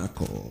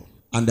tabernacle,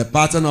 and the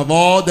pattern of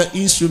all the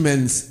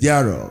instruments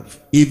thereof,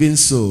 even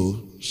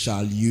so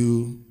shall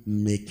you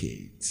make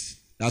it.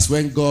 That's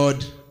when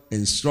God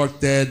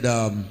instructed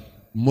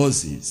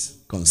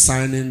Moses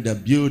concerning the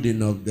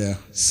building of the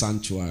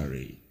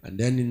sanctuary. And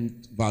then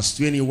in verse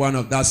 21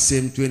 of that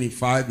same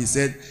 25, he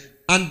said,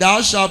 and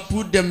thou shalt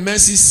put the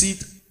mercy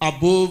seat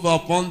above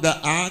upon the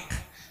ark,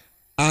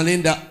 and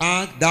in the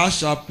ark thou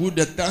shalt put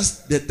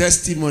the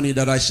testimony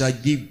that I shall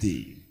give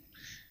thee.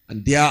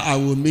 And there I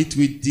will meet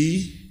with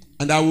thee,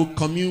 and I will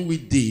commune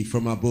with thee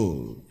from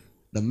above.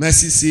 The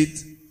mercy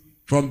seat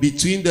from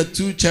between the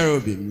two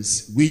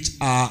cherubims which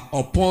are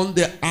upon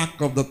the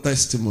ark of the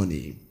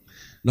testimony,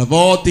 and of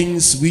all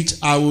things which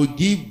I will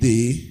give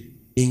thee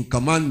in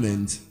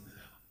commandment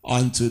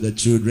unto the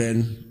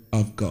children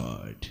of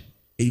God.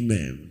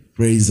 Amen.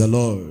 Praise the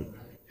Lord.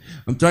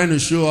 I'm trying to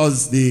show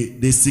us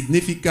the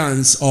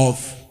significance of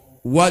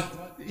what,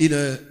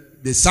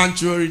 the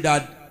sanctuary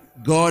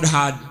that God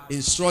had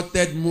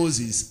instructed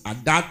Moses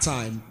at that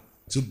time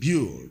to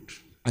build,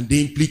 and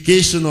the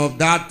implication of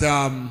that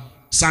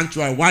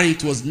sanctuary, why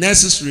it was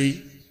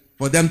necessary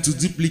for them to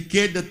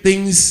duplicate the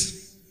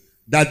things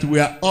that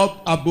were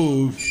up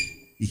above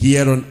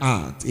here on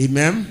earth.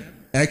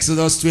 Amen.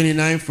 Exodus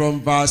 29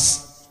 from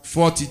verse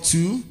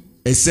 42,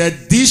 it said,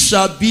 this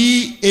shall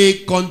be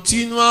a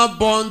continual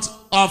burnt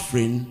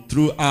offering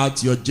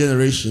throughout your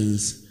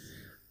generations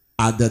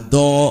at the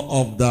door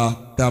of the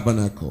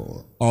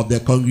tabernacle of the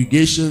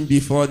congregation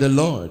before the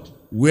Lord,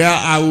 where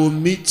I will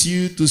meet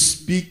you to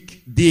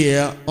speak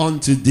there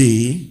unto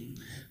thee,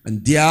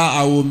 and there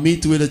I will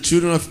meet with the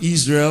children of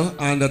Israel,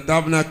 and the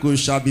tabernacle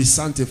shall be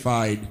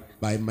sanctified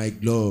by my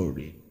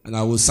glory. And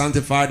I will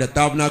sanctify the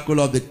tabernacle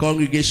of the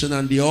congregation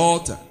and the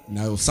altar. And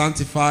I will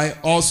sanctify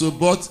also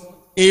both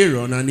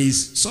Aaron and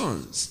his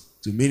sons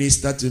to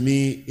minister to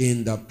me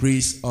in the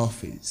priest's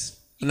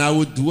office. And I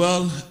will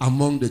dwell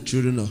among the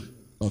children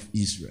of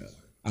Israel,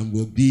 and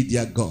will be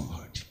their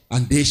God.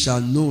 And they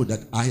shall know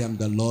that I am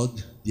the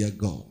Lord their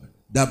God,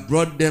 that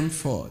brought them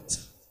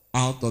forth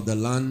out of the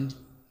land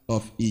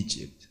of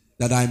Egypt,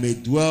 that I may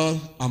dwell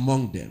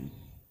among them.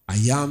 I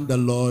am the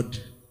Lord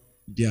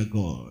their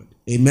God.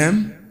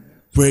 Amen.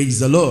 Praise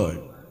the Lord.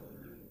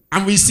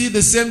 And we see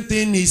the same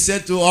thing he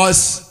said to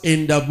us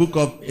in the book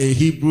of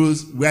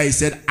Hebrews, where he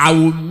said, I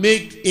will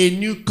make a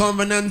new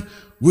covenant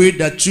with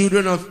the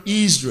children of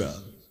Israel,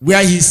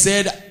 where he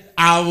said,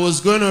 I was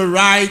going to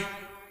write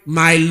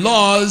my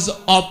laws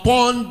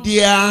upon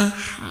their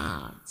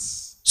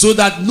hearts, so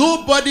that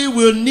nobody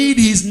will need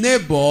his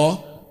neighbor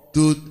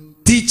to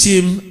teach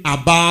him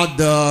about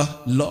the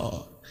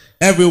Lord.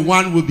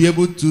 Everyone will be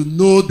able to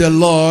know the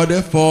Lord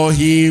for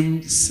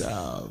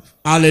himself.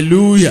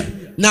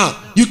 Hallelujah. Now,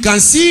 you can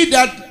see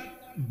that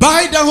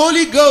by the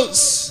Holy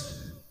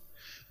Ghost,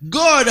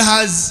 God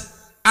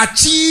has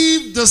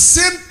achieved the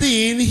same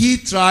thing he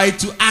tried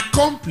to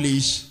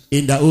accomplish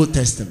in the Old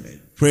Testament.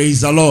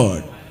 Praise the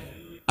Lord.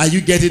 Are you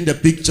getting the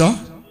picture?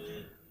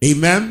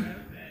 Amen.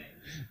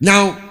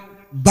 Now,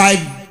 by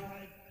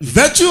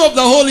virtue of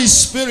the Holy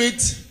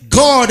Spirit,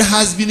 God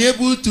has been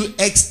able to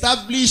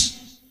establish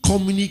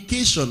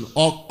communication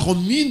or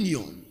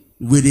communion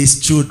with his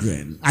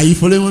children. Are you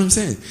following what I'm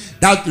saying?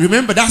 That,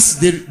 remember, that's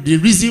the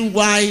reason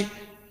why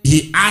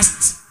he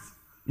asked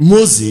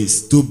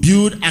Moses to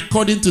build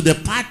according to the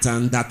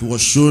pattern that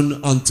was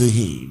shown unto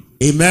him.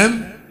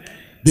 Amen?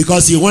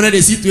 Because he wanted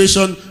a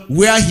situation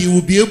where he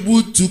would be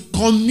able to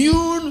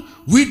commune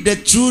with the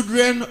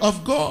children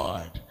of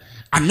God.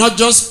 And not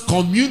just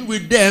commune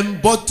with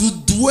them, but to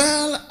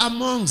dwell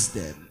amongst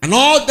them. And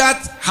all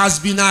that has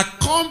been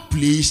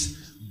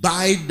accomplished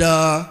by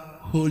the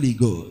Holy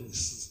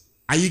Ghost.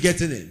 Are you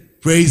getting it?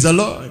 Praise the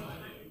Lord.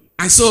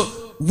 And so,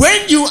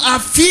 when you are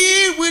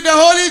filled with the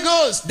Holy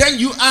Ghost, then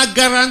you are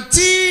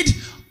guaranteed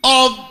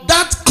of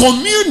that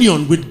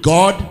communion with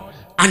God.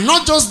 And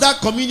not just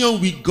that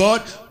communion with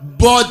God,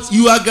 but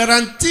you are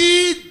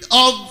guaranteed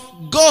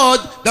of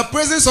God, the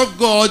presence of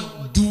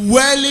God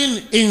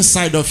dwelling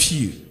inside of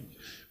you.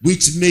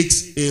 Which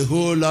makes a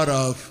whole lot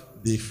of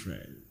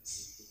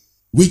difference.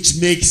 Which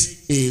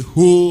makes a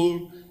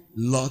whole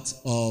lot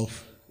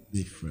of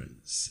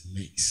difference.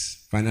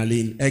 Finally,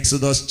 in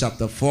Exodus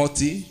chapter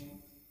 40,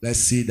 let's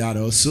see that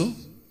also.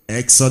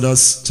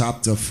 Exodus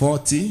chapter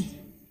 40.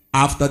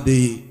 After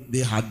they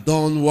had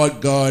done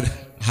what God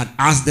had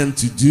asked them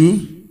to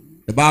do,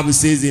 the Bible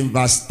says in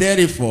verse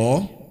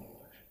 34,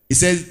 it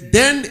says,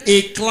 "Then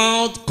a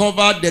cloud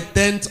covered the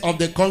tent of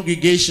the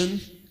congregation,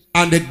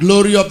 and the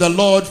glory of the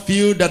Lord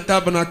filled the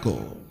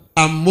tabernacle.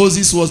 And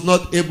Moses was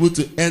not able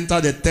to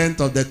enter the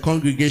tent of the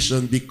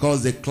congregation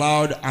because the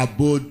cloud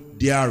abode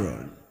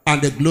thereon.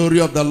 And the glory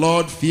of the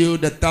Lord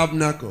filled the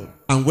tabernacle.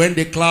 And when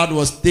the cloud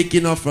was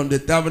taken up from the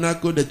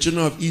tabernacle, the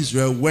children of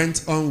Israel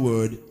went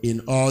onward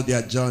in all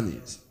their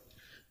journeys.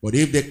 But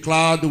if the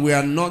cloud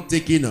were not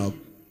taken up,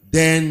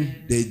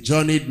 then they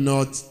journeyed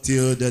not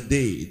till the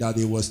day that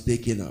it was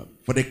taken up.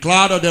 For the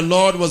cloud of the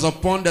Lord was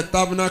upon the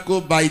tabernacle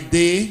by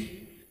day,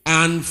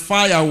 and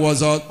fire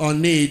was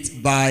on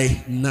it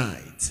by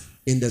night,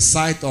 in the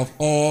sight of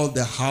all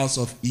the house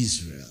of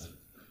Israel,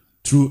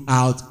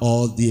 throughout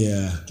all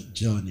their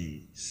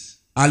journeys."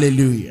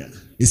 Hallelujah.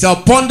 He said,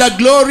 "Upon the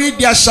glory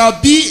there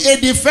shall be a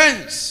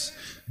defense,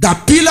 the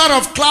pillar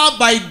of cloud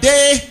by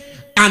day,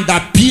 and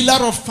the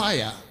pillar of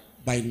fire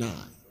by night."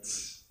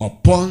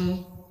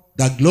 Upon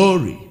the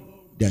glory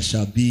there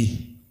shall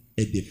be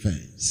a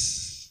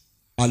defense.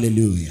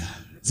 Hallelujah.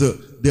 So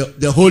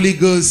the Holy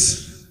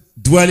Ghost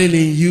dwelling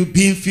in you,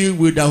 being filled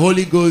with the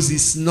Holy Ghost,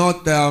 is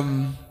not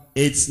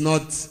it's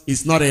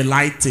not a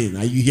light thing.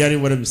 Are you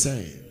hearing what I'm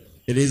saying?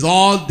 It is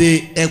all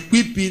the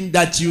equipping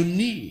that you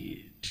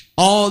need.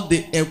 All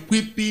the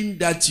equipping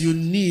that you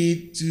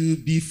need to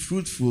be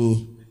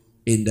fruitful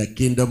in the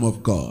kingdom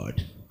of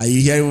God. Are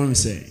you hearing what I'm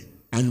saying?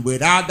 And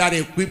without that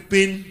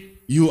equipping,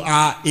 you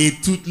are a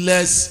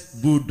toothless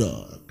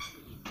bulldog.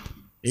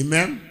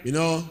 Amen? You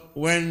know,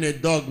 when a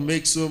dog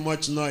makes so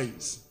much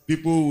noise,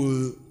 people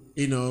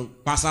will,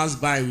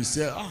 passers-by will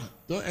say, "Oh,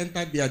 don't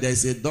enter there,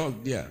 there's a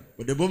dog there."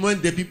 But the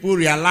moment the people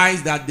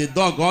realize that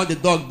all the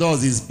dog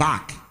does is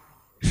bark.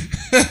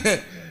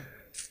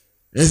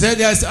 They say,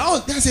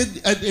 "Oh, there's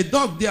a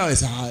dog there." I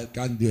say, "I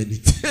can't do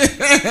anything."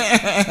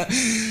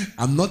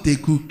 I'm not a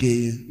cook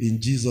in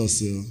Jesus,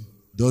 so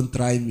don't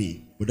try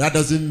me. But that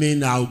doesn't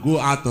mean I'll go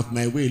out of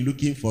my way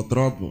looking for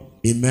trouble.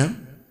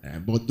 Amen?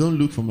 But don't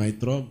look for my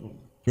trouble.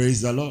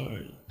 Praise the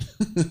Lord.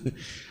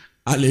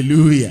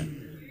 Hallelujah.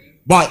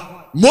 But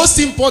most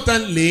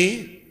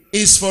importantly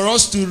is for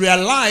us to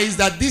realize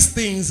that these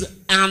things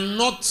are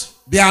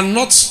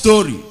not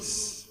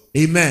stories.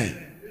 Amen.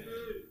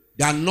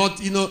 They are not,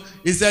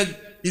 he said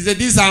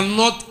these are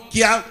not,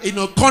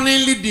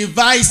 cunningly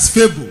devised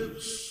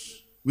fables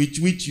with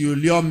which you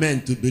lure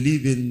men to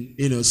believe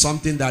in,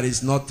 something that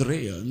is not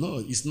real.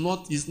 No, it's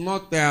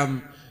not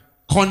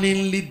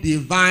cunningly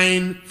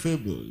divine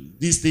fables.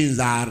 These things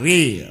are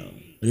real.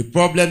 The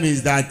problem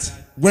is that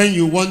when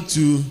you want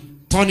to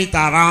turn it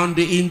around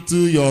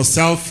into your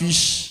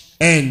selfish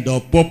end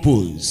or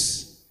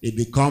purpose, it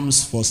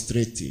becomes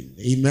frustrating.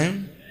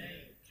 Amen?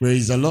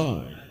 Praise the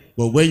Lord.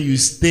 But when you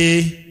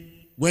stay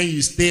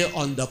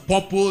on the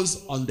purpose,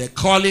 on the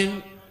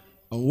calling,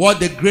 on what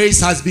the grace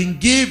has been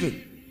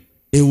given,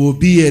 it will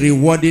be a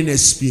rewarding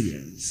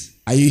experience.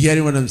 Are you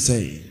hearing what I'm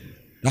saying?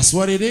 That's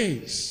what it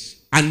is.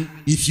 And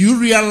if you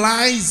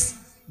realize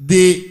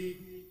the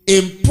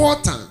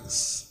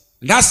importance,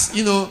 that's,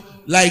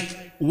 like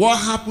what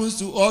happens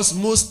to us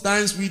most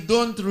times, we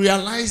don't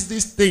realize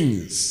these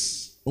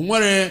things.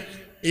 The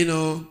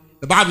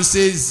Bible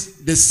says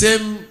the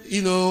same,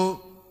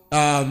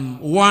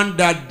 one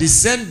that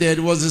descended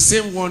was the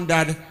same one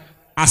that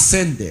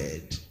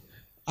ascended.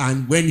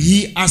 And when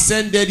he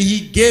ascended,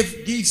 he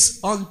gave gifts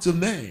unto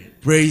men.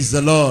 Praise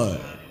the Lord.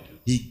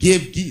 He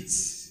gave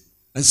gifts.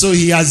 And so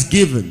he has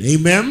given.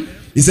 Amen.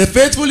 He said,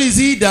 "Faithful is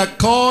he that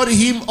called,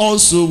 him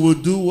also will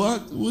do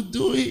what? Will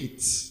do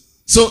it."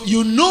 So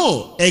you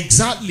know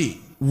exactly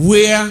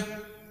where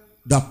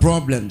the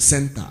problem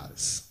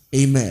centers.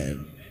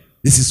 Amen.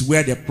 This is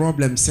where the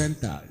problem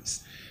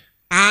centers.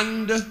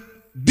 And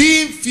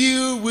being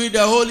filled with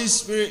the Holy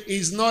Spirit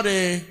is not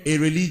a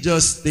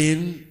religious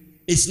thing.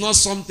 It's not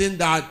something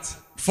that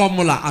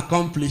formula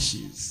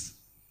accomplishes.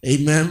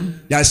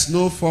 Amen. There's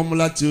no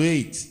formula to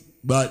it.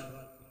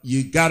 But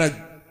you gotta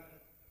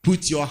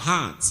put your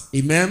heart,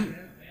 amen,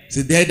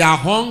 So they that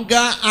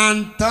hunger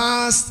and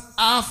thirst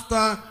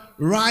after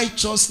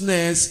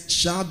righteousness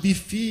shall be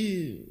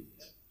filled.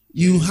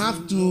 You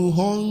have to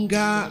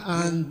hunger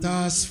and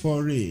thirst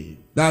for it.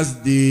 That's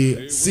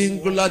the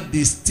singular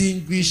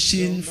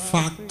distinguishing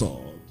factor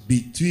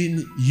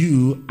between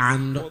you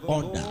and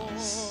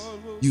others.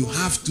 You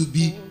have to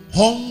be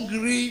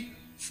hungry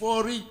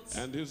for it.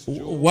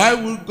 Why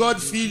will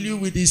God fill you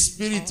with His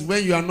Spirit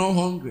when you are not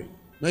hungry?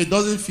 No, He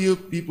doesn't fill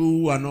people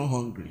who are not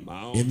hungry.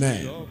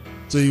 Amen.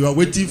 So you are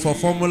waiting for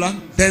formula,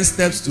 10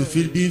 steps to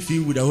being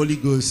filled with the Holy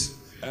Ghost.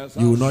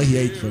 You will not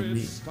hear it from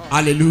me.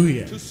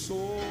 Hallelujah.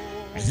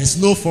 And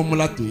there's no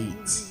formula to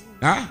it.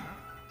 Huh?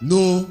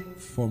 No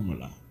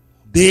formula.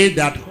 They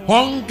that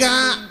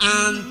hunger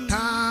and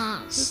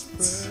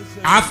thirst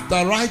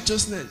after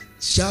righteousness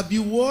shall be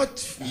what?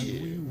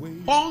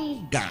 Filled.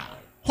 Hunger.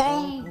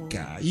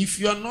 Hunger. If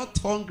you are not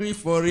hungry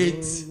for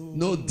it,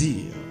 no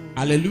deal.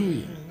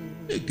 Hallelujah.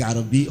 You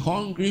gotta be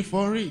hungry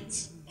for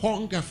it.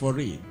 Hunger for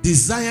it.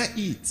 Desire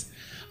it.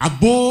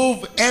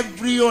 Above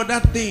every other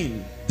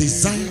thing,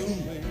 desire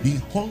it. Be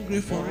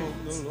hungry for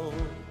it.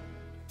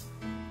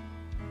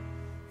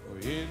 For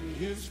in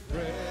His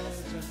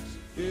presence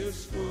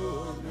is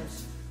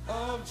fullness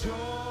of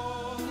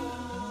joy,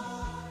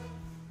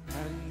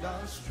 and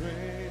our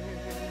strength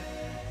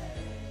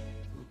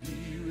will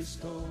be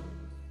restored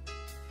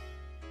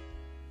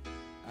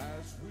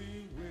as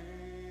we